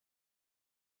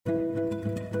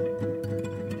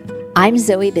I'm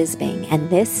Zoe Bisbing, and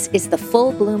this is the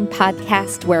Full Bloom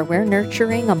podcast where we're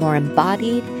nurturing a more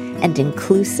embodied and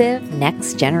inclusive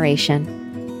next generation.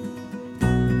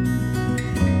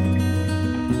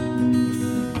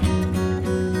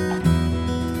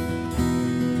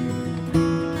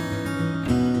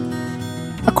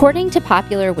 According to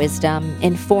popular wisdom,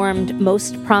 informed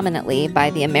most prominently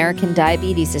by the American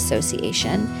Diabetes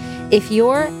Association, if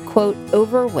you're, quote,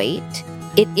 overweight,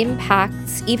 it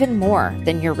impacts even more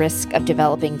than your risk of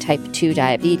developing type 2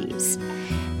 diabetes.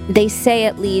 They say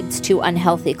it leads to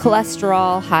unhealthy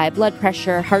cholesterol, high blood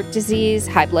pressure, heart disease,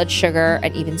 high blood sugar,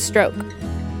 and even stroke.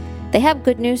 They have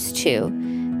good news too.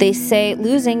 They say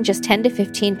losing just 10 to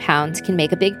 15 pounds can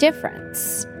make a big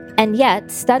difference. And yet,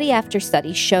 study after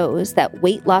study shows that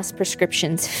weight loss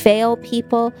prescriptions fail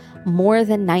people more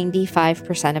than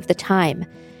 95% of the time,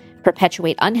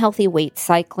 perpetuate unhealthy weight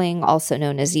cycling, also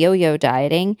known as yo-yo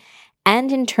dieting, and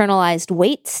internalized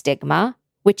weight stigma,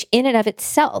 which in and of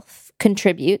itself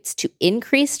contributes to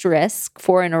increased risk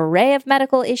for an array of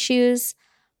medical issues,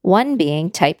 one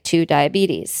being type 2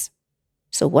 diabetes.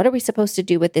 So what are we supposed to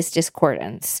do with this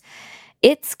discordance?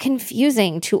 It's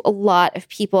confusing to a lot of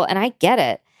people, and I get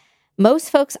it. Most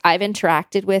folks I've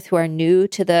interacted with who are new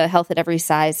to the health at every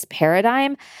size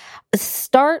paradigm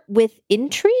start with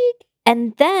intrigue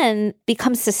and then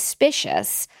become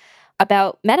suspicious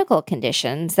about medical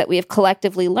conditions that we have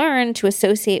collectively learned to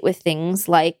associate with things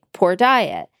like poor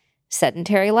diet,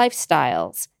 sedentary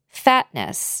lifestyles,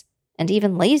 fatness, and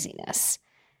even laziness.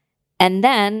 And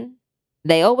then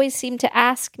they always seem to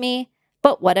ask me,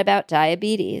 but what about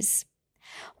diabetes?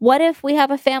 What if we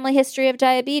have a family history of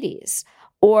diabetes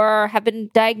or have been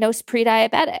diagnosed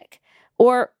pre-diabetic?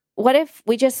 Or what if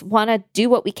we just want to do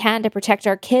what we can to protect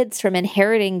our kids from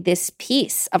inheriting this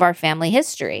piece of our family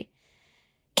history?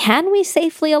 Can we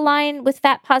safely align with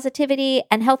fat positivity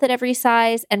and health at every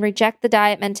size and reject the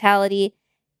diet mentality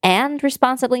and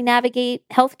responsibly navigate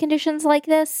health conditions like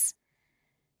this?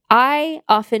 I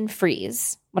often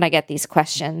freeze when I get these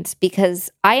questions because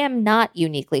I am not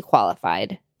uniquely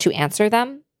qualified to answer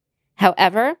them.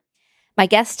 However, my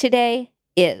guest today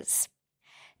is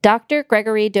Dr.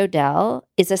 Gregory Dodell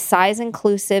is a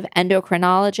size-inclusive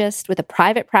endocrinologist with a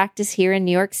private practice here in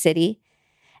New York City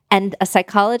and a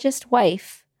psychologist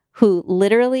wife who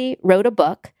literally wrote a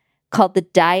book called The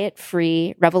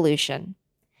Diet-Free Revolution.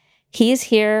 He's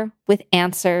here with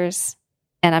answers,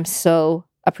 and I'm so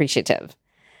appreciative.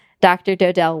 Dr.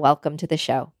 Dodell, welcome to the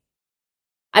show.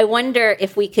 I wonder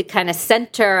if we could kind of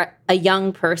center a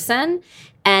young person,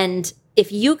 and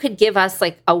if you could give us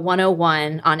like a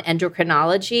 101 on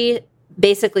endocrinology,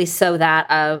 basically so that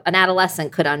an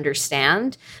adolescent could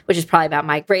understand, which is probably about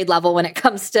my grade level when it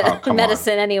comes to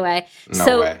medicine anyway.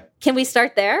 No way. Can we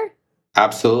start there?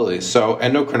 Absolutely. So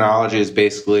endocrinology is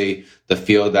basically the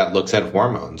field that looks at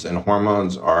hormones, and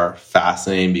hormones are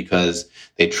fascinating because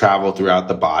they travel throughout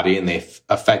the body and they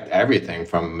affect everything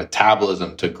from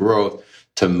metabolism to growth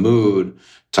to mood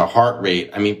to heart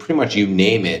rate. I mean, pretty much you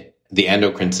name it, the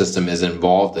endocrine system is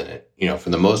involved in it, for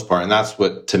the most part. And that's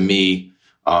what, to me,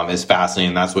 is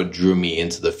fascinating. That's what drew me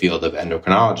into the field of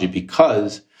endocrinology,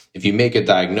 because if you make a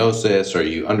diagnosis or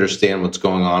you understand what's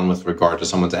going on with regard to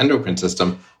someone's endocrine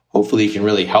system, hopefully you can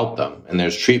really help them. And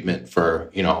there's treatment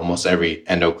for, almost every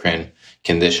endocrine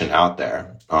condition out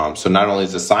there. So not only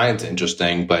is the science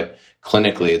interesting, but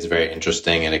clinically it's very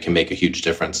interesting and it can make a huge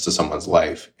difference to someone's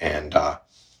life. And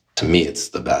to me, it's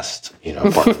the best,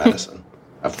 part of medicine.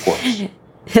 Of course.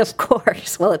 Of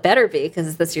course. Well, it better be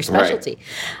because that's your specialty. Right.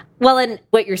 Well, and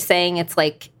what you're saying, it's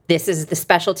like this is the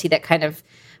specialty that kind of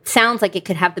sounds like it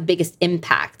could have the biggest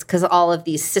impact because all of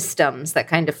these systems that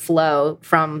kind of flow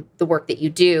from the work that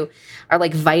you do are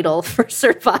like vital for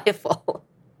survival.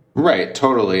 Right,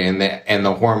 totally. And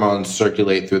the hormones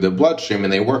circulate through the bloodstream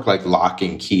and they work like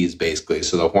locking keys, basically.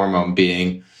 So the hormone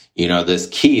being this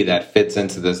key that fits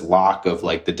into this lock of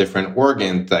like the different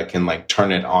organs that can like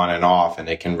turn it on and off, and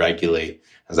it can regulate,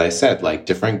 as I said, like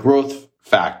different growth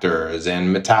factors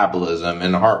and metabolism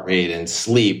and heart rate and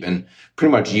sleep, and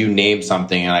pretty much you name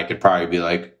something and I could probably be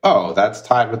like, oh, that's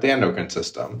tied with the endocrine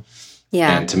system.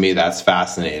 Yeah. And to me, that's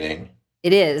fascinating.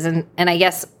 It is. And I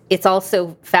guess it's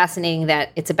also fascinating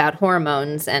that it's about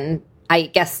hormones. And I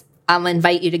guess I'll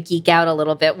invite you to geek out a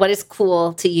little bit. What is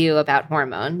cool to you about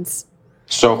hormones?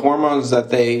 So hormones, that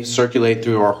they circulate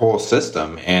through our whole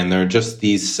system, and they're just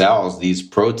these cells, these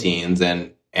proteins,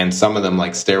 and some of them,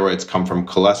 like steroids, come from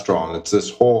cholesterol. And it's this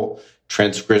whole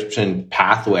transcription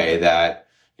pathway that,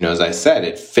 as I said,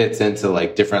 it fits into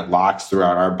like different locks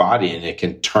throughout our body, and it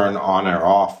can turn on or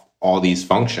off all these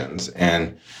functions.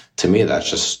 And to me, that's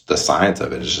just the science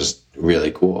of it is just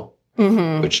really cool.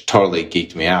 which totally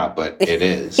geeked me out, but it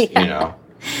is, you know.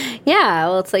 Yeah,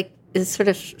 well, it's sort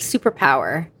of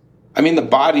superpower. I mean, the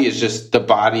body is just the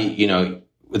body, you know,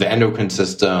 with the endocrine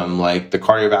system, like the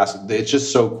cardiovascular, it's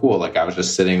just so cool. Like I was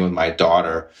just sitting with my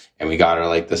daughter and we got her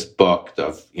like this book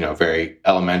of, you know, very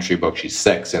elementary book. She's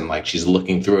 6 and like she's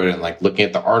looking through it and like looking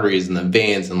at the arteries and the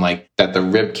veins and like that the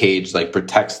rib cage like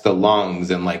protects the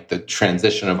lungs and like the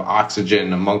transition of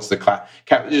oxygen amongst the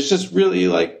it's just really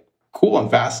like cool and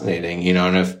fascinating, you know.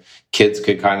 And if kids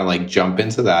could kind of like jump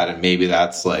into that, and maybe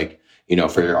that's like, you know,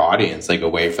 for your audience, like a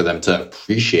way for them to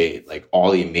appreciate like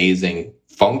all the amazing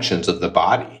functions of the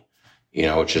body, you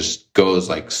know, which just goes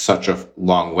like such a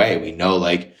long way. We know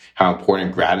like how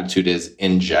important gratitude is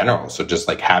in general. So just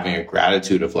like having a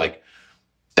gratitude of like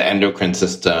the endocrine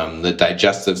system, the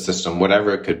digestive system,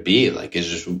 whatever it could be, like it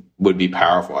just would be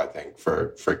powerful, I think,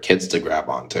 for kids to grab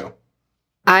onto.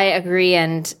 I agree.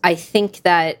 And I think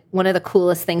that one of the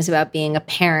coolest things about being a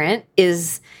parent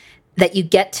is that you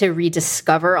get to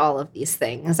rediscover all of these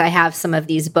things. I have some of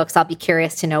these books. I'll be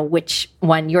curious to know which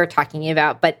one you're talking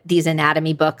about, but these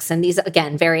anatomy books and these,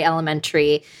 again, very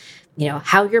elementary, you know,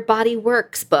 how your body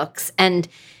works books. And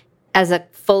as a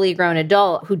fully grown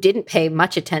adult who didn't pay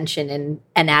much attention in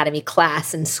anatomy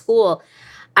class in school,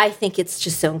 I think it's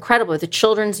just so incredible. The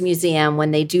Children's Museum,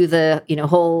 when they do the, you know,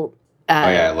 whole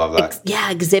I love that.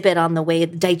 Exhibit on the way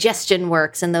the digestion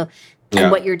works and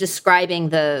what you're describing,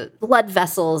 the blood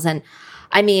vessels. And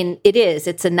I mean,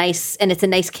 it's a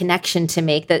nice connection to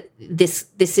make that this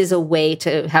is a way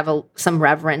to have some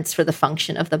reverence for the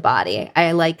function of the body.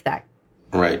 I like that.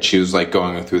 Right. She was like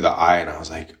going through the eye and I was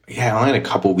like, yeah, I only had a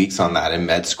couple weeks on that in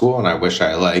med school. And I wish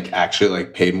I like actually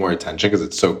like paid more attention because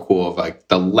it's so cool of like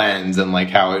the lens and like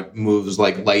how it moves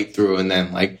like light through and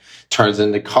then like turns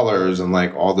into colors and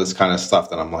like all this kind of stuff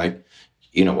that I'm like,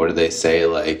 you know, what do they say?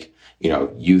 Like, you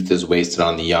know, youth is wasted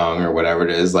on the young or whatever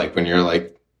it is. Like when you're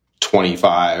like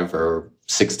 25 or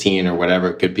 16 or whatever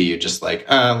it could be, you're just like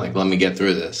let me get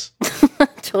through this.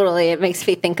 Totally. It makes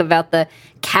me think about the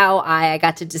cow eye I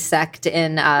got to dissect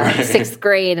in 6th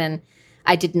grade. And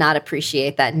I did not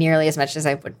appreciate that nearly as much as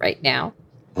I would right now.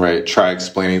 Right. Try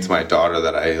explaining to my daughter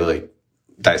that I like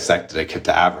dissected a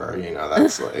cadaver, you know,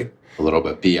 that's like a little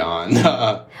bit beyond.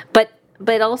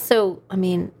 But also, I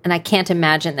mean, and I can't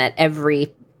imagine that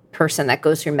every person that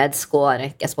goes through med school, and I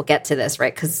guess we'll get to this,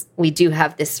 right? Because we do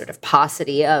have this sort of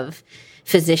paucity of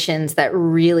physicians that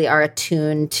really are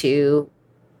attuned to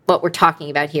what we're talking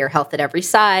about here, health at every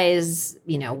size,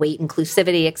 you know, weight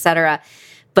inclusivity, et cetera.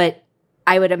 But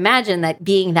I would imagine that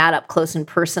being that up close and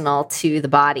personal to the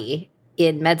body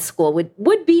in med school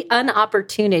would be an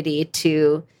opportunity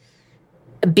to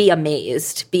be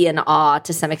amazed, be in awe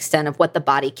to some extent of what the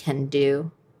body can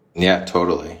do. Yeah,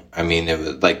 totally. I mean, it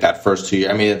was like that first 2 years,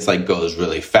 I mean, it's like goes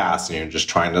really fast and you're just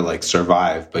trying to like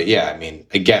survive. But yeah, I mean,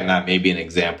 again, that may be an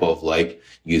example of like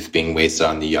youth being wasted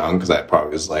on the young, because I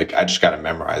probably was like, I just got to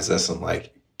memorize this and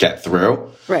like get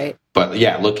through. Right. But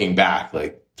yeah, looking back,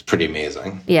 like it's pretty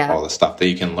amazing. Yeah. All the stuff that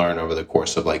you can learn over the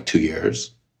course of like 2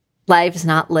 years. Lives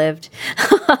not lived.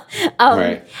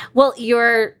 Right. Well,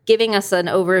 you're giving us an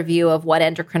overview of what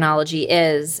endocrinology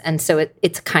is, and so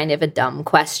it's kind of a dumb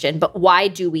question, but why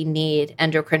do we need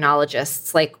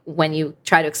endocrinologists? Like when you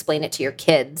try to explain it to your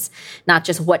kids, not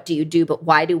just what do you do, but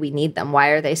why do we need them? Why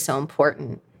are they so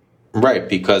important? Right,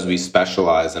 because we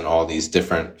specialize in all these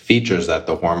different features that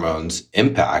the hormones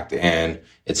impact, and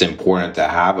it's important to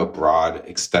have a broad,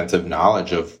 extensive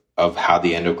knowledge of how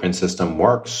the endocrine system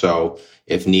works. So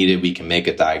if needed, we can make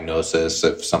a diagnosis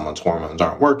if someone's hormones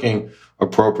aren't working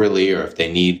appropriately, or if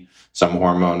they need some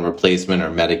hormone replacement or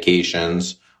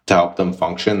medications to help them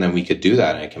function, then we could do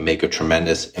that. And it can make a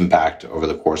tremendous impact over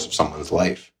the course of someone's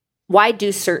life. Why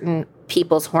do certain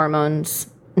people's hormones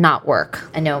not work?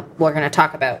 I know we're going to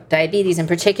talk about diabetes in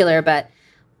particular, but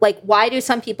like, why do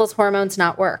some people's hormones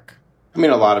not work? I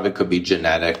mean, a lot of it could be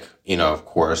genetic. You know, of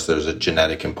course, there's a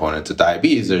genetic component to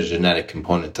diabetes. There's a genetic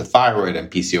component to thyroid and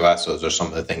PCOS. Those are some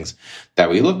of the things that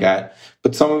we look at.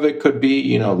 But some of it could be,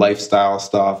 you know, lifestyle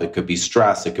stuff. It could be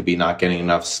stress. It could be not getting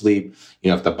enough sleep. You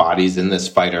know, if the body's in this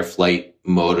fight or flight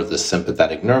mode of the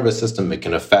sympathetic nervous system, it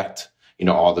can affect, you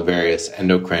know, all the various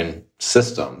endocrine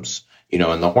systems. You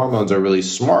know, and the hormones are really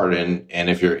smart. And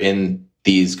if you're in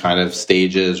these kind of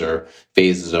stages or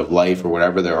phases of life or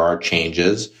whatever, there are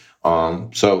changes.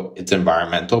 So it's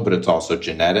environmental, but it's also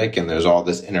genetic. And there's all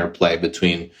this interplay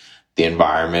between the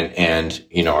environment and,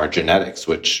 you know, our genetics,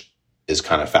 which is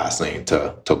kind of fascinating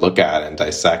to look at and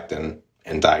dissect and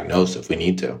diagnose if we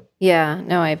need to. Yeah,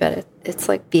 no, I bet it's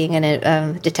like being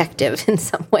a detective in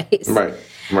some ways. Right.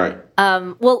 Right.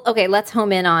 Well, okay, let's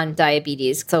home in on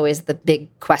diabetes. It's always the big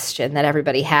question that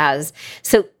everybody has.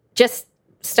 So just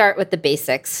start with the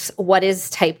basics. What is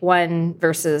type 1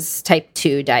 versus type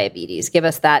 2 diabetes? Give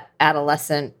us that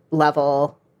adolescent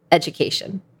level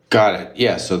education. Got it.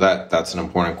 Yeah. So that's an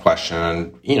important question.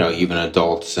 And, even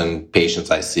adults and patients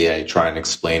I see, I try and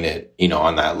explain it,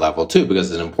 on that level too,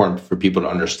 because it's important for people to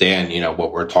understand,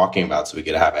 what we're talking about so we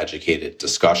could have educated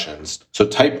discussions. So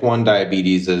type 1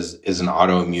 diabetes is an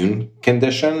autoimmune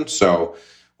condition. So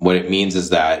what it means is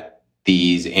that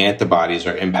these antibodies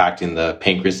are impacting the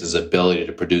pancreas's ability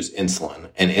to produce insulin.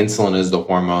 And insulin is the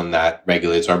hormone that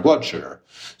regulates our blood sugar.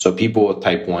 So people with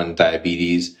type 1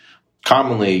 diabetes,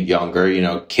 commonly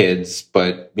younger, kids,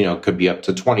 but, could be up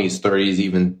to 20s, 30s,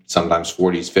 even sometimes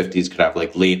 40s, 50s, could have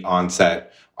like late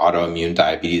onset autoimmune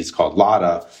diabetes called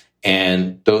LADA.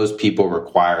 And those people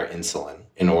require insulin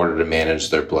in order to manage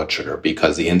their blood sugar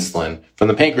because the insulin from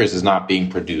the pancreas is not being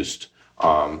produced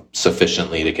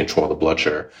sufficiently to control the blood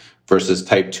sugar. Versus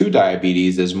type 2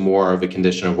 diabetes is more of a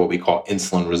condition of what we call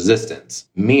insulin resistance,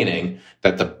 meaning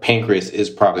that the pancreas is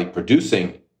probably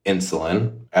producing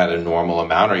insulin at a normal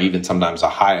amount or even sometimes a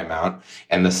high amount,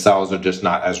 and the cells are just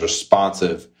not as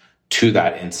responsive to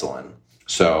that insulin.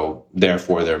 So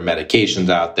therefore, there are medications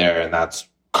out there, and that's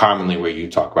commonly where you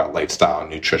talk about lifestyle,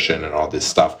 nutrition, and all this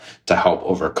stuff to help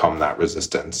overcome that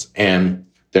resistance. And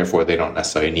therefore, they don't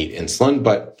necessarily need insulin,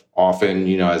 but often,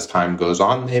 as time goes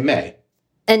on, they may.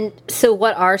 And so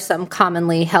what are some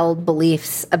commonly held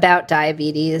beliefs about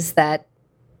diabetes that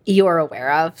you're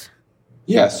aware of?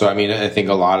 Yeah. So, I think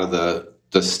a lot of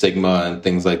the stigma and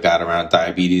things like that around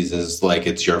diabetes is like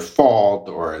it's your fault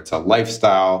or it's a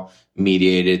lifestyle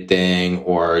mediated thing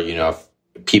or, if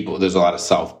people, there's a lot of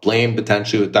self-blame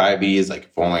potentially with diabetes, like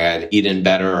if only I had eaten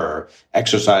better or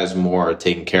exercised more or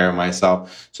taken care of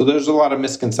myself. So there's a lot of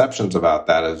misconceptions about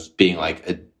that as being like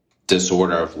a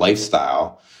disorder of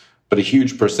lifestyle, but a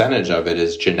huge percentage of it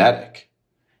is genetic.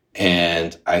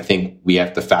 And I think we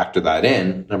have to factor that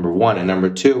in, number one. And number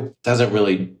two, it doesn't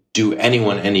really do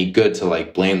anyone any good to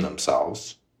like blame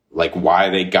themselves, like why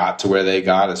they got to where they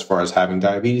got as far as having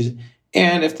diabetes.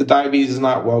 And if the diabetes is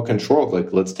not well controlled,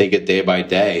 like let's take it day by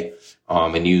day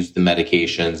and use the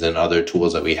medications and other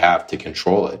tools that we have to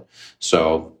control it.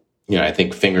 So, I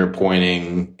think finger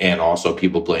pointing and also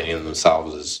people blaming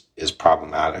themselves is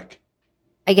problematic.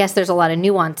 I guess there's a lot of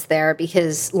nuance there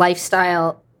because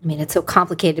lifestyle, it's so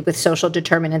complicated with social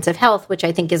determinants of health, which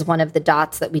I think is one of the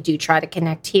dots that we do try to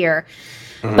connect here.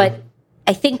 Mm-hmm. But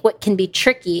I think what can be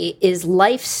tricky is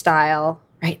lifestyle,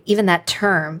 right? Even that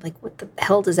term, like what the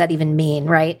hell does that even mean,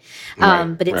 right?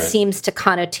 But it seems to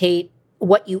connotate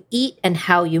what you eat and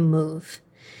how you move.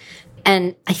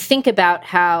 And I think about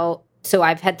so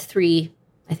I've had three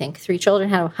children.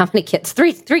 How many kids?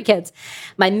 Three kids.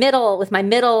 With my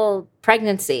middle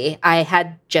pregnancy, I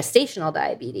had gestational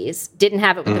diabetes. Didn't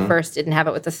have it with the first, didn't have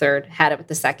it with the third, had it with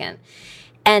the second.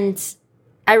 And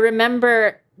I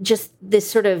remember just this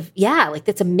sort of, like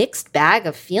it's a mixed bag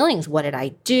of feelings. What did I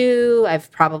do?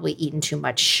 I've probably eaten too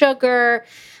much sugar.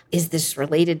 Is this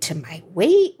related to my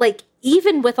weight? Like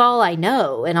even with all I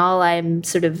know and all I'm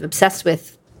sort of obsessed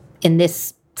with in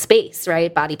this space,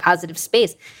 right? Body positive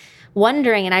space.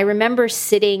 Wondering, and I remember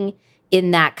sitting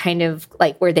in that kind of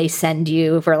like where they send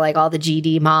you for like all the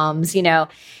GD moms,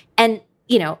 and,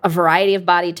 a variety of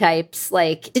body types,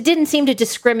 like it didn't seem to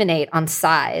discriminate on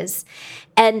size.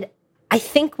 And I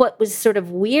think what was sort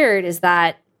of weird is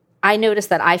that I noticed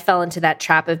that I fell into that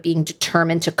trap of being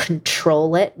determined to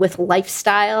control it with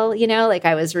lifestyle, like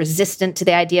I was resistant to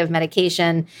the idea of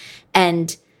medication.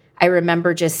 And I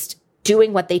remember just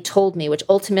doing what they told me, which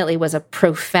ultimately was a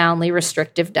profoundly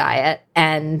restrictive diet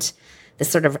and this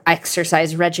sort of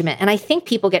exercise regimen. And I think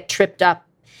people get tripped up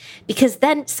because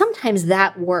then sometimes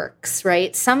that works,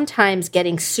 right? Sometimes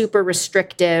getting super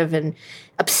restrictive and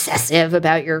obsessive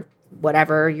about your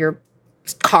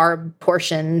carb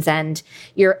portions and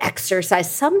your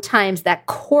exercise, sometimes that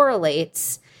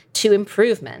correlates to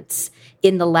improvements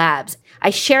in the labs. I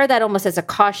share that almost as a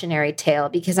cautionary tale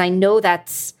because I know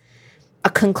that's a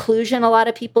conclusion a lot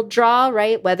of people draw,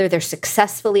 right? Whether they're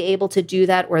successfully able to do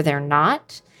that or they're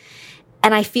not.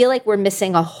 And I feel like we're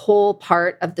missing a whole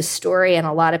part of the story. And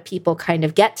a lot of people kind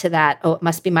of get to that, oh, it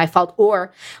must be my fault.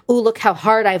 Or, oh, look how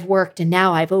hard I've worked and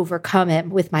now I've overcome it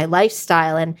with my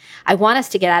lifestyle. And I want us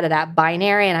to get out of that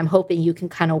binary. And I'm hoping you can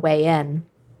kind of weigh in.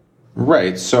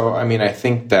 Right. So, I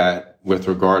think that with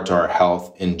regard to our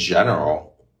health in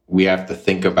general, we have to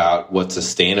think about what's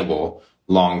sustainable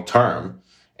long term.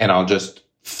 And I'll just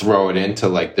throw it into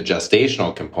like the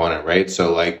gestational component, right?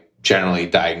 So like generally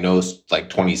diagnosed like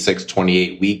 26,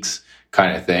 28 weeks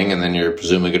kind of thing. And then you're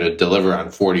presumably going to deliver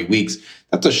on 40 weeks.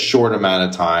 That's a short amount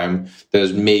of time.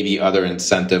 There's maybe other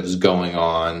incentives going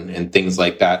on and things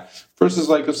like that. Versus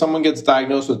like if someone gets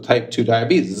diagnosed with type 2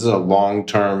 diabetes, this is a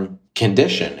long-term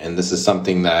condition. And this is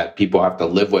something that people have to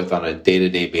live with on a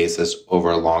day-to-day basis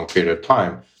over a long period of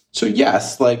time. So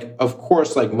yes, like, of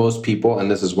course, like most people,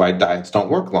 and this is why diets don't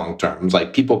work long-term.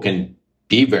 Like people can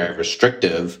be very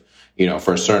restrictive,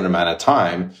 for a certain amount of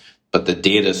time, but the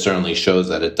data certainly shows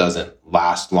that it doesn't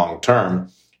last long-term.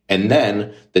 And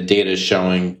then the data is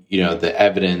showing, the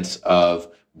evidence of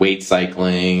weight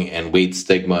cycling and weight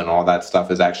stigma and all that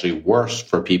stuff is actually worse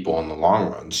for people in the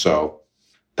long run. So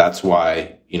that's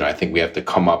why, I think we have to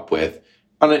come up with,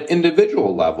 on an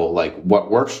individual level, like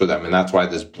what works for them. And that's why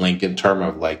this blanket term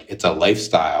of like, it's a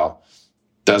lifestyle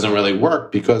doesn't really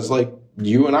work, because like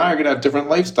you and I are going to have different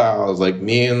lifestyles. Like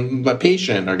me and the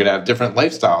patient are going to have different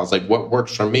lifestyles. Like what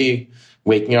works for me,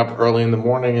 waking up early in the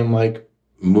morning and like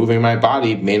moving my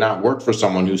body, may not work for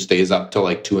someone who stays up till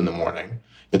like 2 a.m.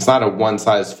 It's not a one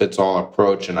size fits all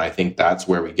approach. And I think that's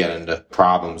where we get into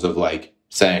problems of like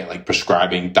saying like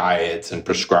prescribing diets and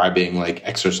prescribing like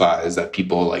exercise that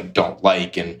people like don't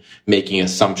like, and making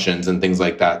assumptions and things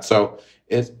like that. So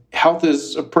health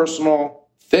is a personal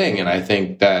thing. And I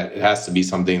think that it has to be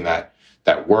something that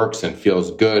works and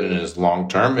feels good and is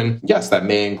long-term. And yes, that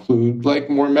may include like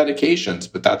more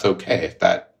medications, but that's okay if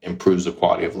that improves the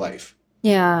quality of life.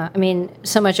 Yeah. I mean,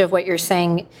 so much of what you're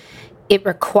saying, it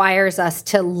requires us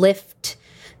to lift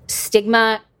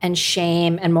stigma and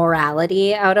shame and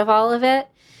morality out of all of it.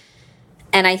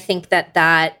 And I think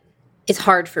that is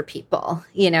hard for people,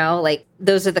 like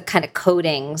those are the kind of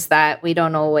codings that we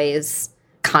don't always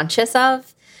conscious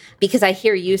of. Because I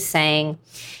hear you saying,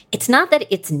 it's not that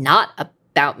it's not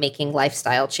about making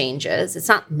lifestyle changes. It's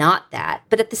not that.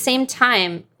 But at the same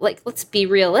time, like, let's be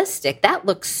realistic. That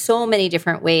looks so many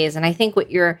different ways. And I think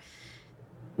what you're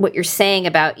saying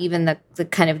about even the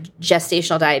kind of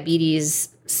gestational diabetes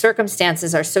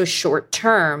circumstances are so short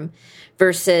term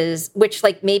versus which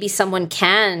like maybe someone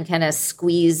can kind of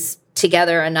squeeze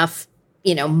together enough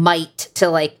might to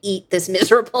like eat this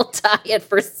miserable diet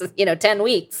for 10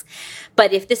 weeks.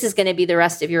 But if this is going to be the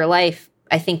rest of your life,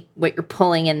 I think what you're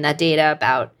pulling in that data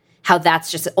about how that's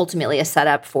just ultimately a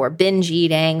setup for binge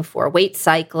eating, for weight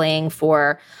cycling,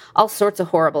 for all sorts of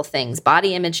horrible things,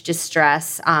 body image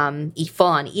distress,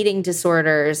 full-on eating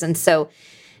disorders. And so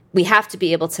we have to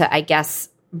be able to, I guess,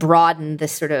 broaden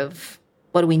this sort of,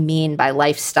 what do we mean by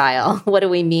lifestyle? What do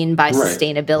we mean by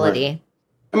sustainability? Right.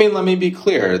 I mean, let me be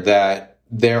clear that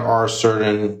there are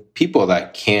certain people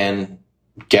that can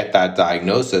get that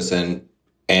diagnosis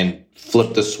and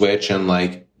flip the switch and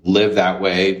like live that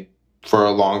way for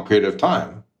a long period of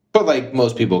time. But like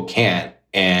most people can't.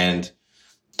 And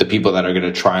the people that are going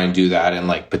to try and do that and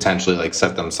like potentially like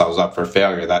set themselves up for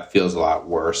failure, that feels a lot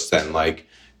worse than like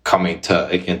coming to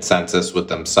a consensus with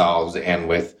themselves and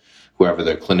with whoever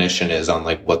their clinician is on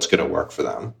like what's going to work for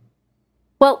them.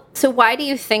 Well, so why do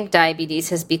you think diabetes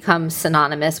has become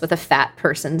synonymous with a fat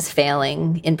person's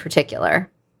failing in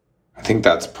particular? I think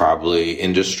that's probably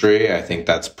industry. I think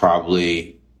that's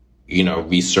probably,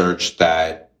 research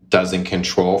that doesn't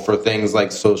control for things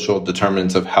like social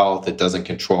determinants of health. It doesn't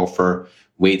control for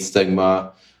weight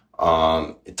stigma.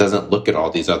 It doesn't look at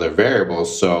all these other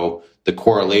variables. So the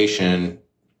correlation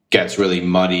gets really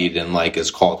muddied and like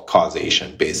is called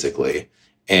causation, basically.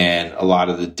 And a lot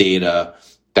of the data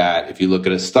that if you look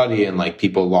at a study and like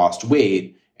people lost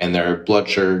weight and their blood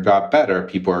sugar got better,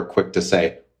 people are quick to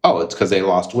say, oh, it's because they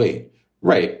lost weight.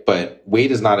 Right. But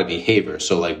weight is not a behavior.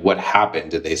 So like what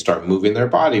happened? Did they start moving their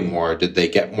body more? Did they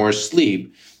get more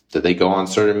sleep? Did they go on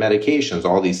certain medications?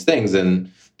 All these things.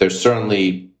 And there's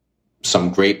certainly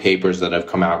some great papers that have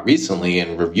come out recently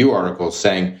and review articles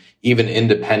saying even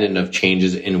independent of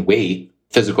changes in weight,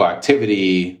 physical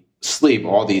activity, sleep,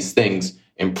 all these things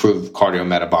improve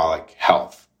cardiometabolic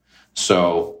health.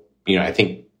 So, I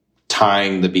think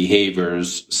tying the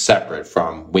behaviors separate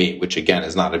from weight, which again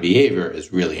is not a behavior,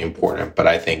 is really important. But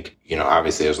I think,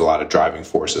 obviously there's a lot of driving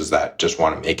forces that just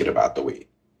want to make it about the weight.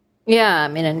 Yeah. I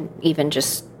mean, and even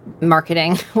just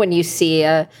marketing, when you see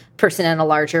a person in a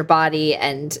larger body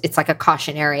and it's like a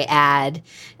cautionary ad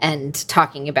and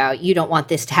talking about, you don't want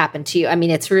this to happen to you. I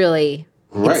mean, it's really,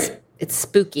 it's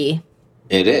spooky.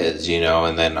 It is,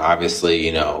 and then obviously,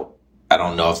 I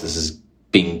don't know if this is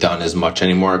being done as much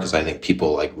anymore because I think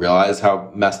people like realize how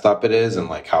messed up it is and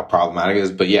like how problematic it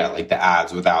is. But yeah, like the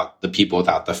ads without the people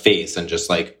without the face and just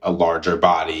like a larger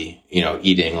body,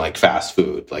 eating like fast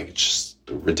food, like it's just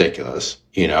ridiculous,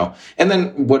 And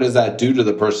then what does that do to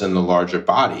the person in the larger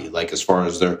body? Like as far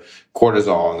as their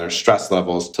cortisol and their stress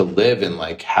levels to live and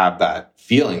like have that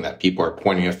feeling that people are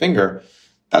pointing a finger,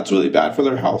 that's really bad for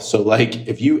their health. So like,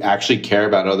 if you actually care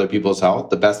about other people's health,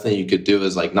 the best thing you could do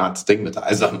is like not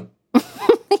stigmatize them.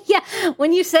 Yeah.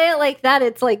 When you say it like that,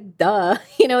 it's like, duh,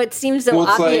 it seems so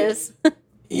obvious. Like,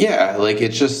 yeah. Like,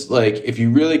 it's just like, if you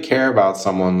really care about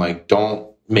someone, like,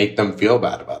 don't make them feel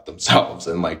bad about themselves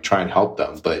and like try and help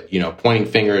them. But, pointing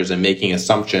fingers and making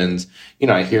assumptions,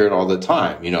 I hear it all the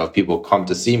time. If people come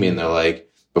to see me and they're like,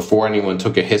 before anyone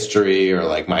took a history, or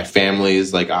like my family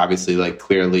is like obviously like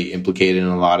clearly implicated in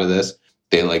a lot of this,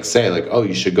 they like say like, oh,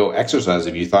 you should go exercise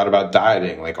if you thought about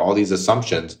dieting, like all these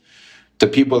assumptions. To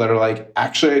people that are like,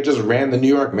 actually, I just ran the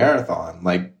New York Marathon,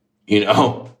 like,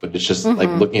 but it's just like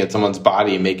looking at someone's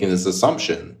body and making this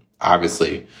assumption,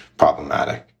 obviously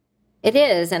problematic. It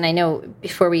is. And I know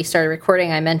before we started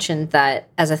recording, I mentioned that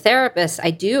as a therapist,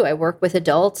 I work with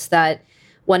adults that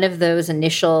one of those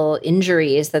initial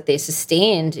injuries that they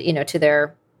sustained, to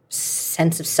their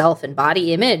sense of self and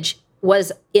body image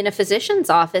was in a physician's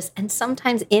office, and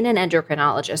sometimes in an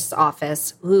endocrinologist's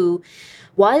office, who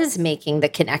was making the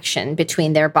connection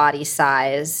between their body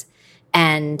size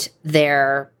and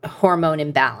their hormone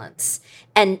imbalance.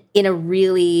 And in a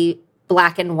really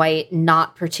black and white,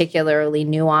 not particularly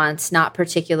nuanced, not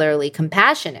particularly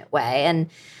compassionate way. And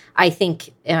I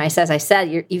think, as I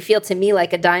said, you feel to me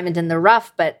like a diamond in the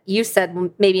rough, but you said, well,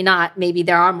 maybe not. Maybe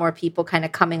there are more people kind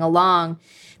of coming along,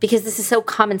 because this is so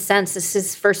common sense. This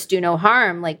is first do no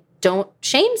harm. Like, don't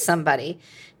shame somebody.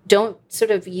 Don't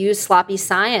sort of use sloppy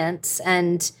science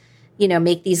and,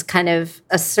 make these kind of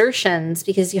assertions,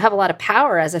 because you have a lot of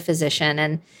power as a physician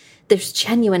and there's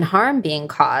genuine harm being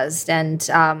caused. And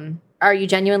are you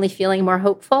genuinely feeling more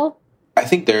hopeful? I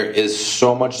think there is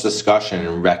so much discussion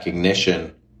and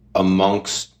recognition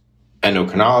amongst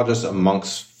endocrinologists,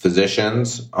 amongst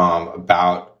physicians,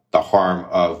 about the harm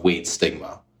of weight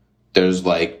stigma. There's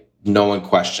like no one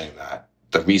questioning that.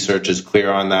 The research is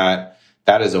clear on that.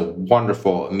 That is a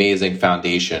wonderful, amazing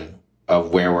foundation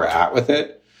of where we're at with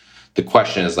it. The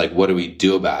question is like, what do we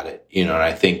do about it? And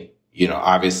I think,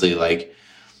 obviously like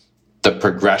the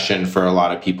progression for a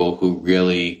lot of people who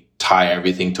really tie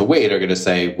everything to weight are going to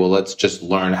say, well, let's just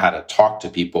learn how to talk to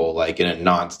people like in a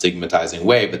non-stigmatizing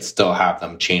way, but still have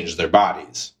them change their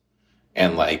bodies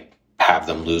and like have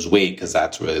them lose weight, because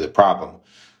that's really the problem.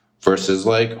 Versus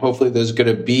like, hopefully there's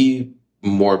going to be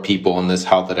more people in this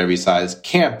Health at Every Size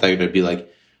camp that are going to be like,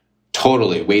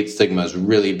 totally, weight stigma is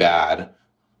really bad.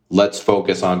 Let's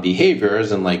focus on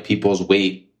behaviors, and like people's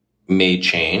weight may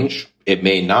change. It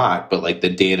may not, but like the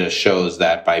data shows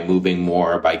that by moving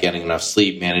more, by getting enough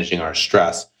sleep, managing our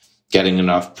stress, getting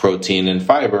enough protein and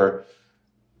fiber,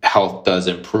 health does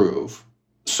improve.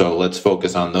 So let's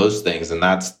focus on those things. And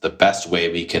that's the best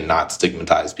way we can not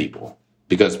stigmatize people,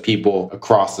 because people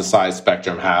across the size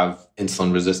spectrum have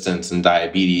insulin resistance and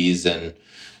diabetes and,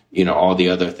 all the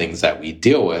other things that we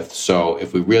deal with. So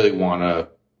if we really want to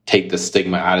take the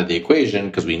stigma out of the equation,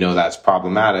 because we know that's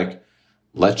problematic,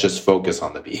 let's just focus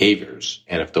on the behaviors.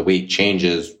 And if the weight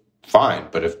changes, fine.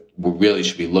 But if we really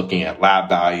should be looking at lab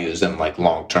values and like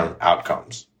long-term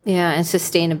outcomes. Yeah, and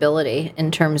sustainability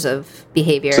in terms of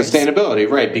behaviors. Sustainability,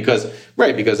 right?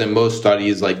 Because in most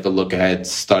studies, like the Look Ahead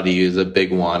study is a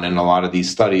big one, and a lot of these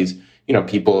studies,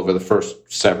 people over the first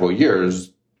several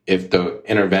years, if the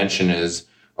intervention is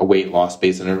a weight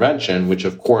loss-based intervention, which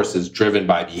of course is driven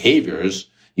by behaviors,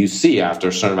 you see after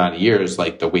a certain amount of years,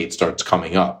 like the weight starts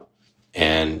coming up.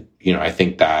 And, I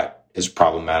think that is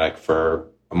problematic for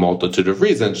a multitude of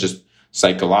reasons, just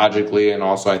psychologically. And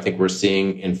also I think we're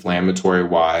seeing inflammatory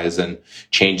wise and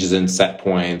changes in set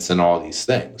points and all these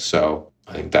things. So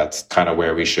I think that's kind of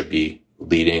where we should be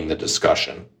leading the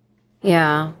discussion.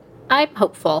 Yeah. I'm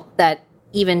hopeful that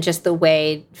even just the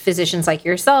way physicians like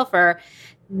yourself are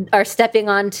stepping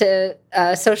onto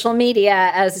social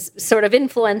media as sort of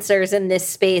influencers in this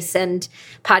space, and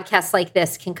podcasts like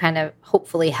this can kind of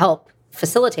hopefully help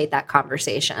facilitate that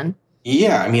conversation.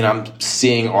 Yeah, I mean, I'm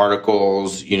seeing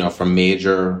articles, from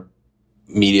major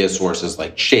media sources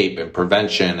like Shape and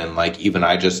Prevention, and like even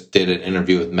I just did an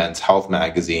interview with Men's Health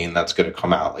magazine that's going to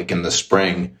come out like in the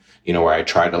spring, where I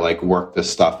try to like work this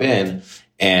stuff in,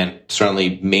 and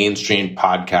certainly mainstream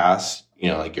podcasts,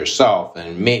 like yourself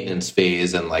and Maintenance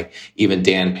Phase, and like even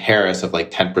Dan Paris of like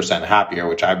 10% Happier,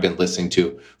 which I've been listening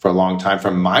to for a long time.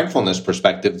 From a mindfulness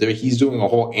perspective, he's doing a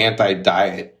whole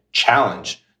anti-diet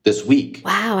challenge this week.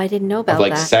 Wow, I didn't know about that.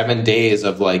 Like 7 days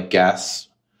of like guests,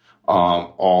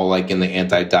 all like in the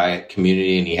anti-diet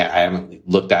community. And I haven't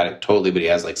looked at it totally, but he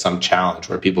has like some challenge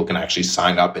where people can actually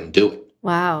sign up and do it.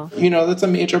 Wow. That's a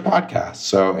major podcast.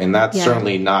 So, and that's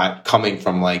certainly not coming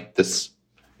from like this,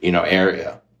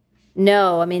 area.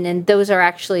 No, I mean, and those are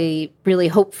actually really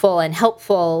hopeful and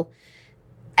helpful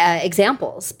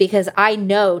examples, because I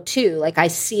know too, like I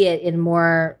see it in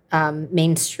more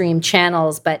mainstream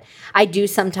channels, but I do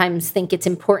sometimes think it's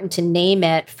important to name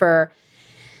it for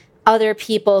other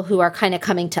people who are kind of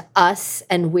coming to us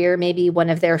and we're maybe one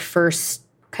of their first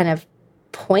kind of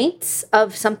points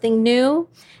of something new.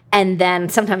 And then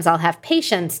sometimes I'll have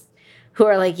patients who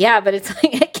are like, yeah, but it's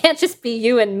like, it can't just be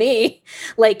you and me,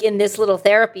 like in this little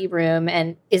therapy room.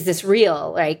 And is this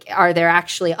real? Like, are there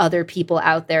actually other people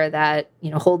out there that,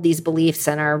 hold these beliefs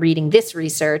and are reading this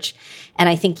research? And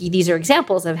I think these are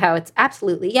examples of how it's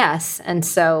absolutely yes. And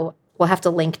so we'll have to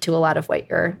link to a lot of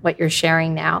what you're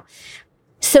sharing now.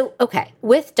 So, okay,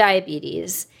 with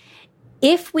diabetes,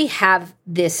 if we have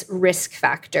this risk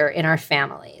factor in our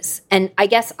families, and I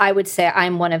guess I would say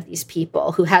I'm one of these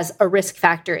people who has a risk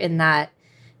factor in that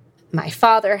my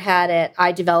father had it,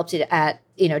 I developed it at,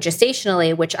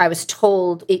 gestationally, which I was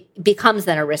told it becomes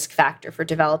then a risk factor for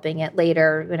developing it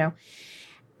later,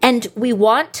 and we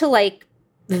want to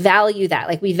value that,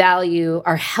 like we value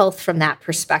our health from that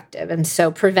perspective. And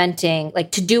so preventing,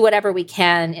 like to do whatever we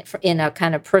can in a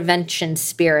kind of prevention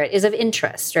spirit is of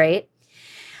interest, right?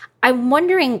 I'm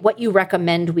wondering what you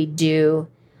recommend we do,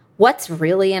 what's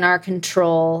really in our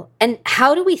control, and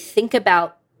how do we think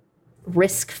about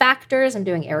risk factors? I'm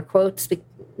doing air quotes,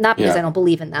 not because I don't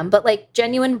believe in them, but like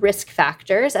genuine risk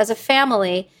factors as a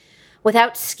family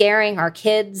without scaring our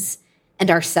kids and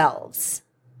ourselves.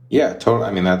 Yeah, totally.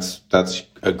 I mean, that's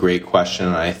a great question.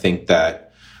 And I think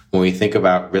that when we think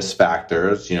about risk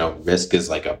factors, risk is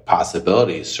like a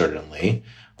possibility, certainly.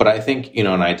 But I think,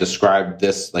 and I described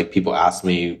this, like people ask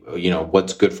me,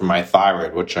 what's good for my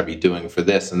thyroid? What should I be doing for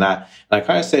this and that? And I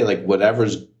kind of say like,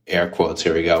 whatever's air quotes,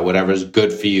 here we go, whatever's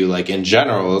good for you, like in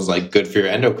general is like good for your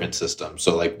endocrine system.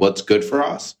 So like what's good for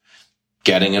us?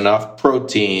 Getting enough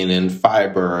protein and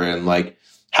fiber and like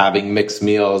having mixed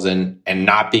meals and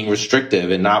not being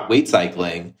restrictive and not weight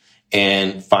cycling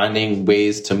and finding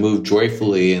ways to move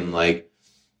joyfully and like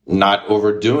not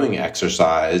overdoing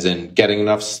exercise and getting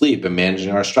enough sleep and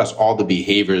managing our stress, all the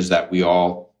behaviors that we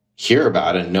all hear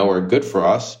about and know are good for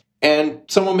us. And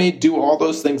someone may do all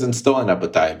those things and still end up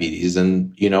with diabetes.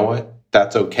 And you know what?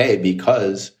 That's okay,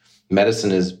 because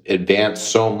medicine is advanced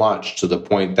so much to the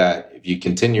point that if you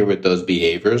continue with those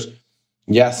behaviors,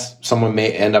 yes, someone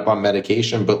may end up on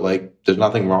medication, but like there's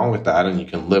nothing wrong with that. And you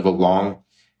can live a long,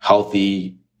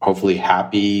 healthy, hopefully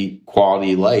happy,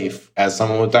 quality life as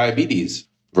someone with diabetes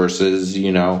versus,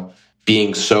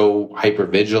 being so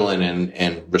hypervigilant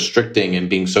and restricting and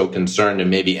being so concerned and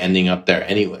maybe ending up there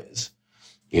anyways.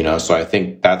 So I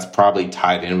think that's probably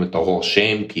tied in with the whole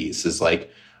shame piece is like,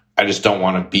 I just don't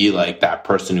want to be like that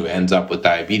person who ends up with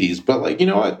diabetes. But like, you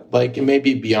know what? Like it may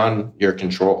be beyond your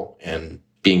control, and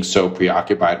being so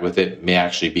preoccupied with it may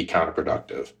actually be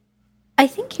counterproductive. I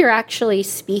think you're actually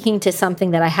speaking to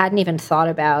something that I hadn't even thought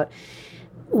about,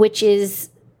 which is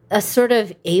a sort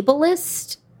of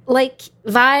ableist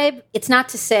vibe. It's not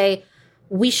to say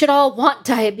we should all want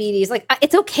diabetes. Like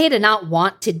it's okay to not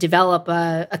want to develop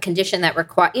a condition that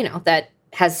that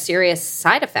has serious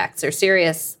side effects or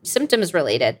serious symptoms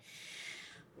related.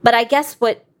 But I guess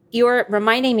what you're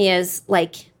reminding me is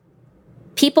like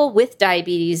people with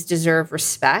diabetes deserve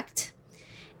respect.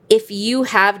 If you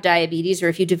have diabetes or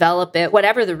if you develop it,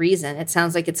 whatever the reason, it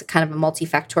sounds like it's kind of a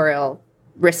multifactorial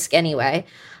risk anyway.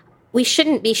 We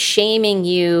shouldn't be shaming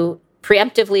you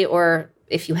preemptively, or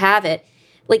if you have it,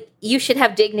 like you should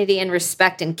have dignity and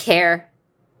respect and care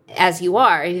as you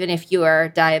are, even if you are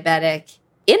diabetic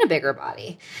in a bigger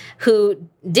body who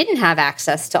didn't have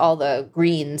access to all the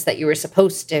greens that you were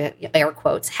supposed to, air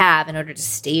quotes, have in order to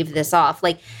stave this off.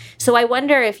 Like, so I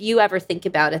wonder if you ever think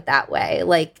about it that way,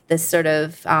 like this sort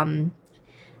of, I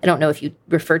don't know if you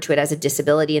refer to it as a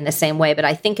disability in the same way, but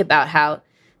I think about how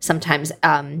sometimes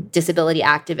disability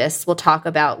activists will talk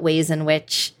about ways in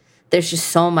which there's just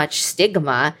so much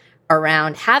stigma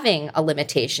around having a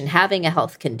limitation, having a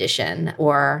health condition,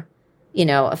 or,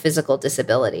 a physical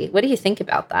disability. What do you think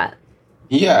about that?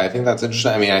 Yeah, I think that's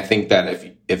interesting. I mean, I think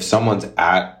that if someone's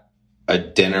at a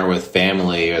dinner with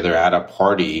family or they're at a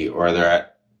party or they're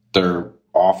at their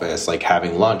office, like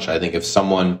having lunch, I think if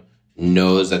someone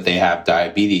knows that they have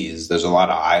diabetes, there's a lot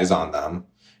of eyes on them.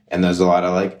 And there's a lot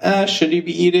of like, should you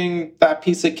be eating that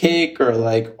piece of cake or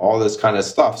like all this kind of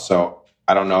stuff. So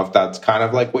I don't know if that's kind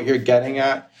of like what you're getting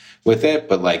at with it,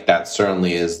 but like that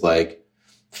certainly is like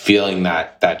feeling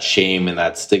that shame and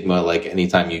that stigma, like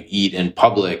anytime you eat in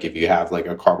public, if you have like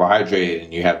a carbohydrate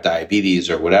and you have diabetes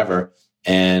or whatever,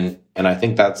 and And I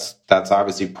think that's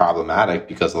obviously problematic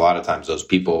because a lot of times those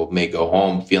people may go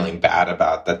home feeling bad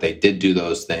about that they did do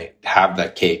those things, have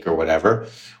that cake or whatever,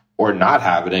 or not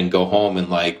have it and go home and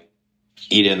like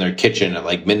eat in their kitchen at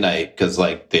like midnight because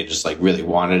like they just like really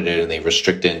wanted it and they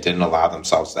restricted and didn't allow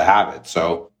themselves to have it.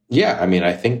 So yeah, I mean,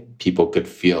 I think people could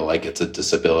feel like it's a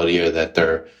disability or that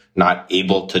they're not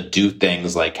able to do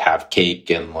things like have cake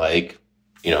and like,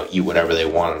 eat whatever they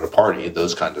want at a party,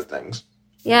 those kinds of things.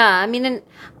 Yeah, I mean, and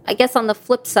I guess on the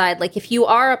flip side, like if you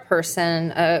are a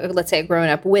person, let's say a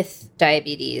grown-up with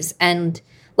diabetes, and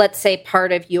let's say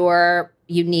part of your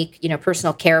unique,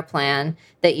 personal care plan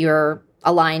that you're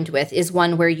aligned with is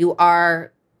one where you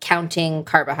are counting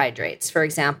carbohydrates, for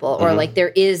example, or like there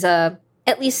is at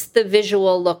least the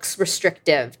visual looks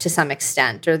restrictive to some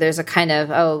extent, or there's a kind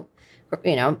of,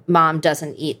 mom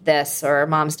doesn't eat this, or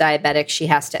mom's diabetic, she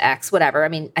has to X, whatever. I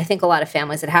mean, I think a lot of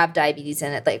families that have diabetes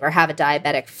in it, like, or have a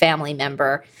diabetic family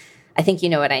member, I think you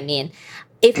know what I mean.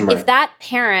 If that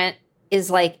parent is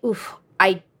like, oof,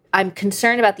 I'm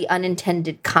concerned about the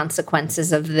unintended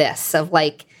consequences of this, of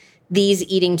like these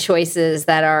eating choices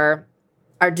that are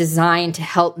designed to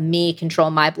help me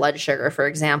control my blood sugar, for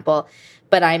example,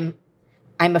 but I'm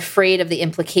afraid of the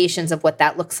implications of what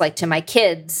that looks like to my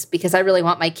kids because I really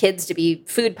want my kids to be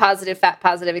food positive, fat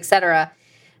positive, etc.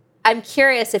 I'm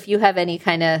curious if you have any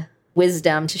kind of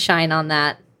wisdom to shine on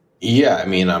that. Yeah, I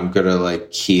mean, I'm going to like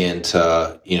key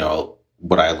into,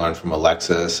 what I learned from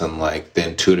Alexis and like the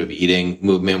intuitive eating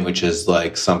movement, which is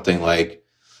like something like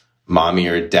mommy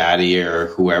or daddy or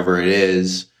whoever it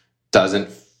is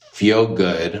doesn't feel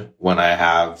good when I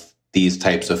have these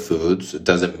types of foods. It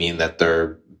doesn't mean that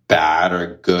they're bad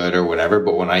or good or whatever,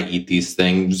 but when I eat these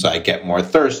things, I get more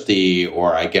thirsty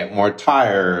or I get more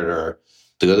tired or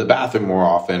to go to the bathroom more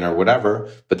often or whatever,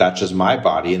 but that's just my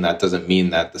body. And that doesn't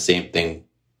mean that the same thing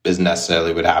is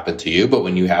necessarily what happened to you. But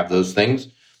when you have those things,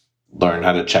 learn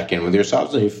how to check in with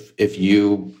yourselves. And if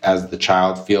you, as the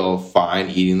child, feel fine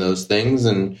eating those things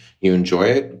and you enjoy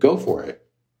it, go for it.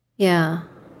 Yeah.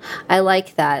 I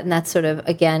like that. And that's sort of,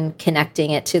 again,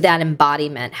 connecting it to that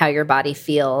embodiment, how your body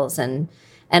feels, and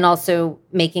also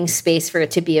making space for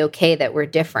it to be okay that we're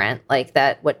different. Like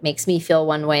that what makes me feel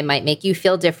one way might make you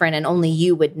feel different, and only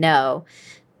you would know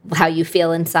how you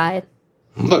feel inside.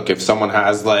 Look, if someone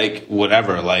has like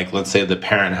whatever, like let's say the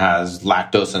parent has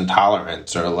lactose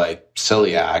intolerance or like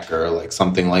celiac or like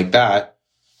something like that,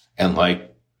 and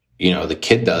like, the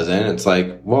kid doesn't, it's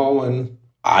like, well, when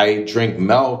I drink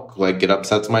milk, like it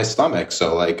upsets my stomach.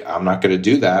 So like, I'm not going to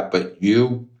do that, but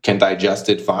you can digest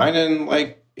it fine and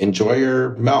like enjoy your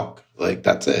milk. Like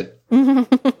that's it.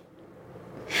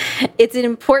 It's an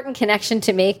important connection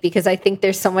to make because I think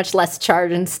there's so much less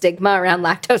charge and stigma around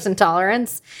lactose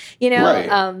intolerance, Right.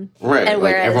 Right. And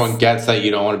like everyone gets that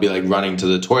you don't want to be like running to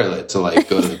the toilet to like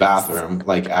go to the bathroom,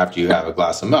 like after you have a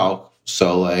glass of milk.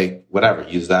 So like whatever,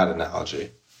 use that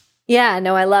analogy. Yeah,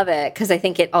 no, I love it because I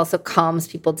think it also calms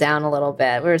people down a little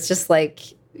bit where it's just like,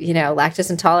 lactose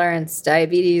intolerance,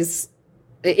 diabetes,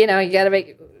 you gotta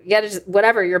just,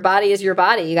 whatever, your body is your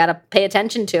body. You got to pay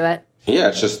attention to it. Yeah,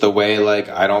 it's just the way, like,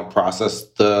 I don't process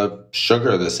the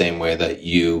sugar the same way that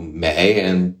you may.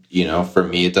 And, for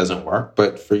me, it doesn't work.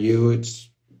 But for you, it's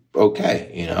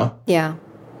okay, Yeah.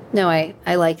 No,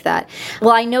 I like that.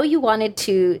 Well, I know you wanted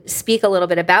to speak a little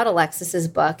bit about Alexis's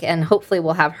book, and hopefully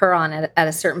we'll have her on at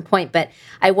a certain point. But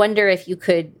I wonder if you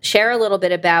could share a little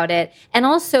bit about it, and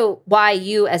also why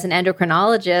you, as an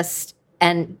endocrinologist,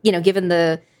 and, given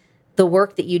the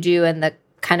work that you do and the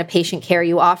kind of patient care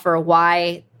you offer,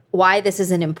 why this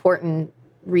is an important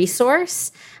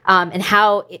resource, and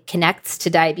how it connects to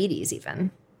diabetes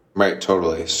even. Right,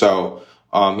 totally. So,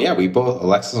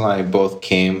 Alexis and I both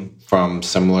came from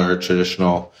similar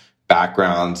traditional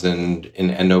backgrounds in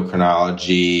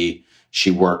endocrinology.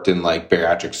 She worked in like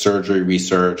bariatric surgery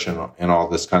research and all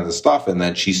this kind of stuff. And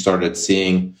then she started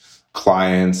seeing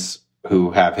clients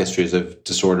who have histories of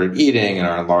disordered eating and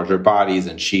are in larger bodies.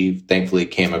 And she thankfully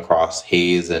came across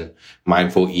HAES and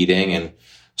mindful eating and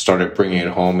started bringing it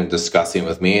home and discussing it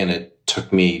with me. And it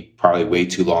took me probably way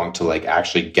too long to like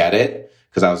actually get it.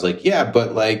 Cause I was like, yeah,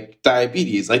 but like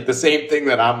diabetes, like the same thing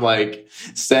that I'm like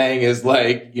saying is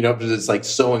like, because it's like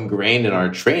so ingrained in our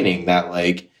training that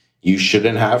like, you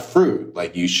shouldn't have fruit.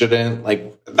 Like you shouldn't,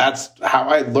 like, that's how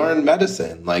I learned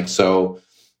medicine. Like, so,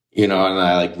 and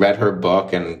I like read her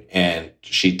book and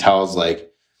she tells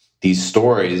like these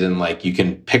stories and like you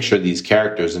can picture these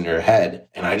characters in your head.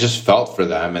 And I just felt for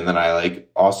them. And then I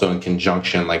like also in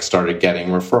conjunction, like started getting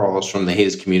referrals from the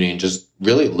HAES community and just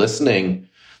really listening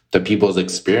to people's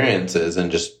experiences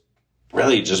and just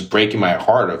really just breaking my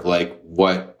heart of like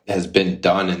what has been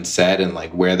done and said and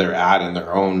like where they're at in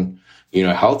their own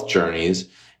health journeys.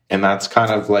 And that's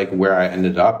kind of like where I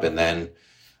ended up. And then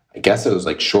I guess it was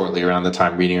like shortly around the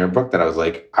time reading her book that I was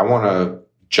like, I want to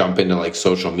jump into like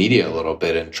social media a little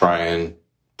bit and try and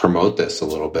promote this a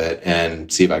little bit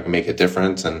and see if I can make a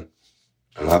difference. And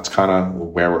that's kind of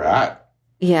where we're at.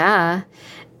 Yeah.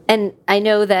 And I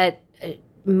know that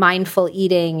mindful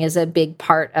eating is a big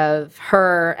part of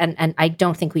her. And I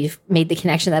don't think we've made the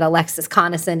connection that Alexis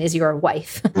Conason is your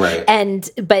wife. Right.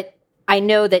 But I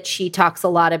know that she talks a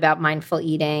lot about mindful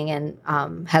eating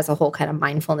and has a whole kind of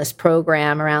mindfulness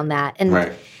program around that. And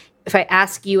right. If I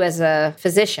ask you as a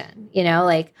physician,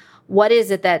 like what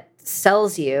is it that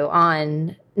sells you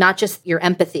on not just your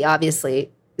empathy,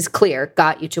 obviously, is clear,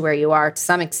 got you to where you are to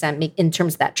some extent in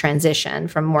terms of that transition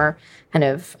from more kind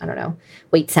of,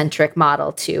 weight-centric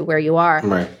model to where you are.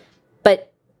 Right.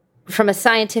 But from a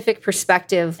scientific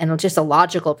perspective and just a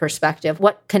logical perspective,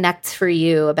 what connects for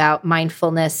you about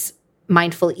mindfulness,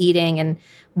 mindful eating, and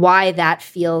why that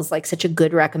feels like such a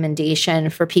good recommendation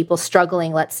for people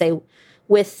struggling, let's say,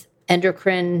 with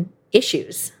endocrine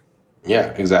issues?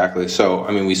 Yeah, exactly.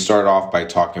 So, we started off by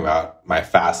talking about my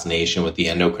fascination with the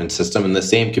endocrine system, and the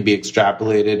same could be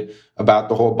extrapolated about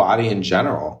the whole body in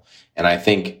general. And I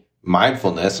think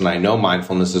mindfulness, and I know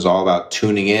mindfulness is all about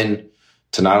tuning in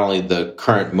to not only the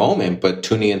current moment, but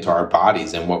tuning into our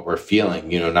bodies and what we're feeling,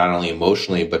 not only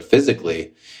emotionally, but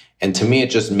physically. And to me,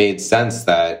 it just made sense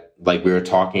that, like we were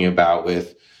talking about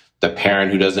with the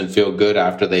parent who doesn't feel good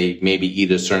after they maybe eat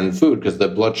a certain food because the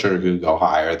blood sugar could go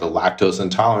high or the lactose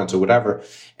intolerance or whatever,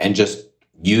 and just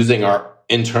using our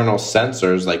internal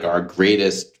sensors, like our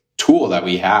greatest tool that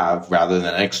we have rather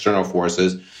than external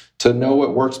forces, to know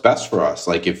what works best for us.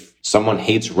 Like if someone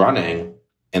hates running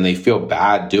and they feel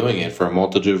bad doing it for a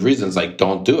multitude of reasons, like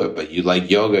don't do it. But you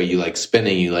like yoga, you like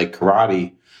spinning, you like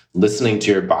karate, listening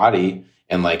to your body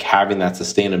and like having that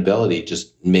sustainability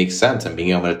just makes sense, and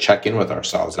being able to check in with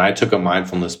ourselves. And I took a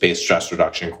mindfulness-based stress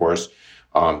reduction course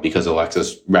because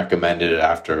Alexis recommended it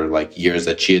after like years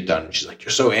that she had done. She's like,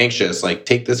 you're so anxious, like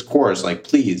take this course, like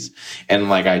please. And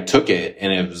like I took it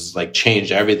and it was like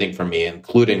changed everything for me,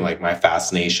 including like my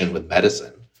fascination with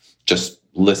medicine, just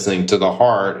listening to the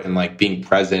heart and like being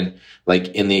present like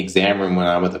in the exam room when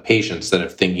I'm with a patient instead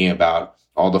of thinking about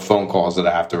all the phone calls that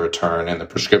I have to return and the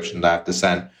prescription that I have to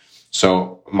send.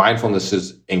 So mindfulness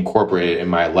is incorporated in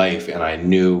my life, and I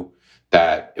knew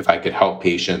that if I could help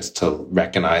patients to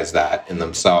recognize that in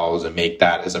themselves and make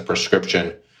that as a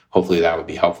prescription, hopefully that would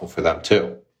be helpful for them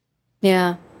too.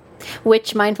 Yeah.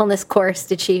 Which mindfulness course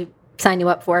did she sign you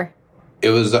up for? It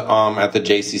was at the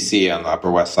JCC on the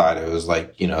Upper West Side. It was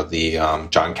like, the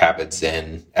John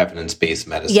Kabat-Zinn evidence-based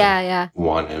medicine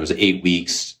one. It was 8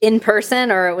 weeks. In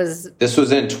person, or it was? This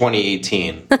was in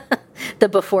 2018. The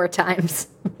before times.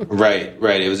 Right.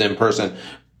 It was in person.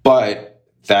 But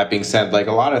that being said, like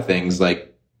a lot of things,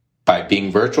 like by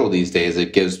being virtual these days,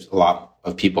 it gives a lot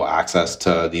of people access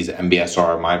to these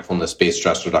MBSR mindfulness-based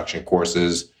stress reduction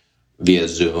courses via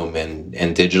Zoom and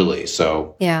digitally.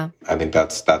 So yeah, I think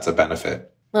that's a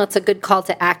benefit. Well, it's a good call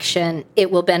to action.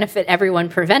 It will benefit everyone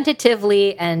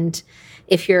preventatively. And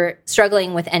if you're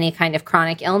struggling with any kind of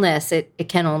chronic illness, it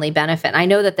can only benefit. I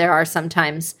know that there are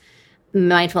sometimes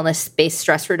mindfulness-based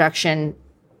stress reduction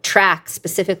tracks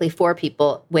specifically for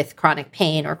people with chronic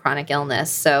pain or chronic illness.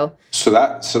 So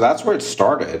that's where it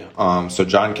started. So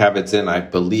John Kabat-Zinn, I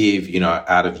believe,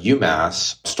 out of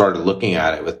UMass, started looking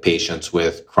at it with patients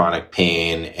with chronic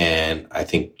pain and I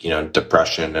think,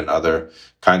 depression and other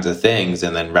kinds of things,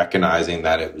 and then recognizing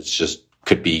that it was just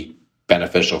could be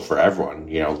beneficial for everyone,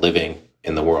 living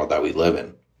in the world that we live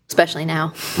in. Especially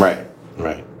now. Right.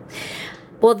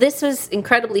 Well, this was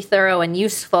incredibly thorough and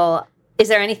useful. Is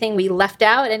there anything we left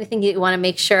out? Anything you want to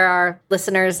make sure our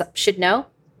listeners should know?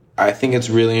 I think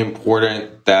it's really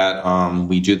important that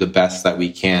we do the best that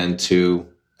we can to,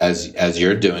 as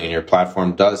you're doing and your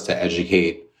platform does, to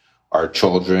educate our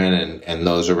children and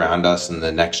those around us and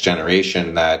the next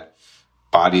generation that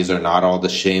bodies are not all the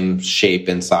same shape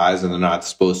and size, and they're not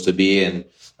supposed to be, and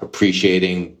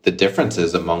appreciating the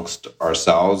differences amongst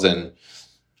ourselves and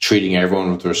treating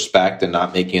everyone with respect and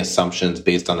not making assumptions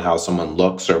based on how someone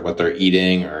looks or what they're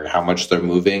eating or how much they're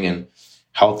moving. And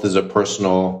health is a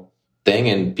personal thing,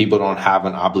 and people don't have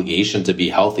an obligation to be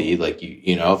healthy. Like,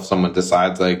 if someone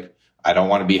decides like, I don't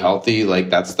want to be healthy,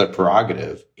 like that's their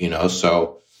prerogative,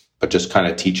 but just kind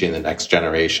of teaching the next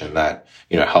generation that,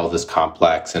 health is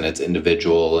complex and it's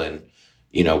individual, and,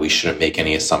 we shouldn't make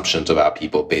any assumptions about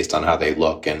people based on how they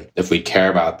look. And if we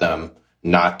care about them,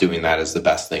 not doing that is the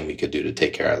best thing we could do to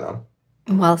take care of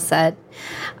them. Well said.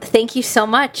 Thank you so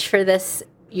much for this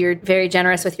You're very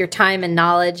generous with your time and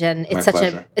knowledge, and it's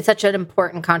such an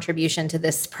important contribution to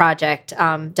this project.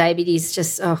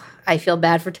 Diabetes I feel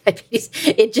bad for diabetes.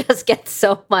 It just gets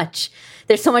so much.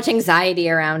 There's so much anxiety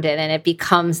around it, and it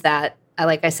becomes that.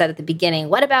 Like I said at the beginning,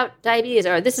 what about diabetes?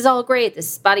 Or this is all great.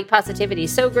 This body positivity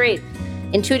is so great.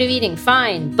 Intuitive eating,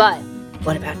 fine, but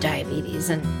what about diabetes?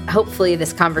 And hopefully,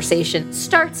 this conversation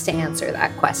starts to answer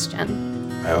that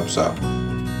question. I hope so.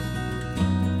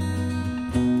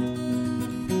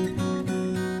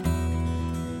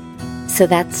 So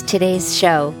that's today's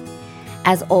show.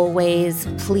 As always,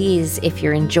 please, if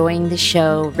you're enjoying the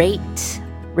show, rate,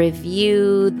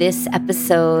 review this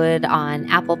episode on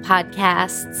Apple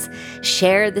Podcasts,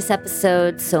 share this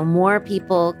episode so more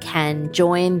people can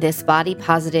join this body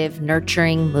positive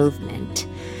nurturing movement.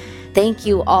 Thank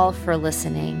you all for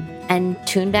listening, and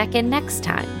tune back in next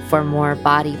time for more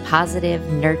body positive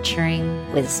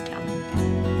nurturing wisdom.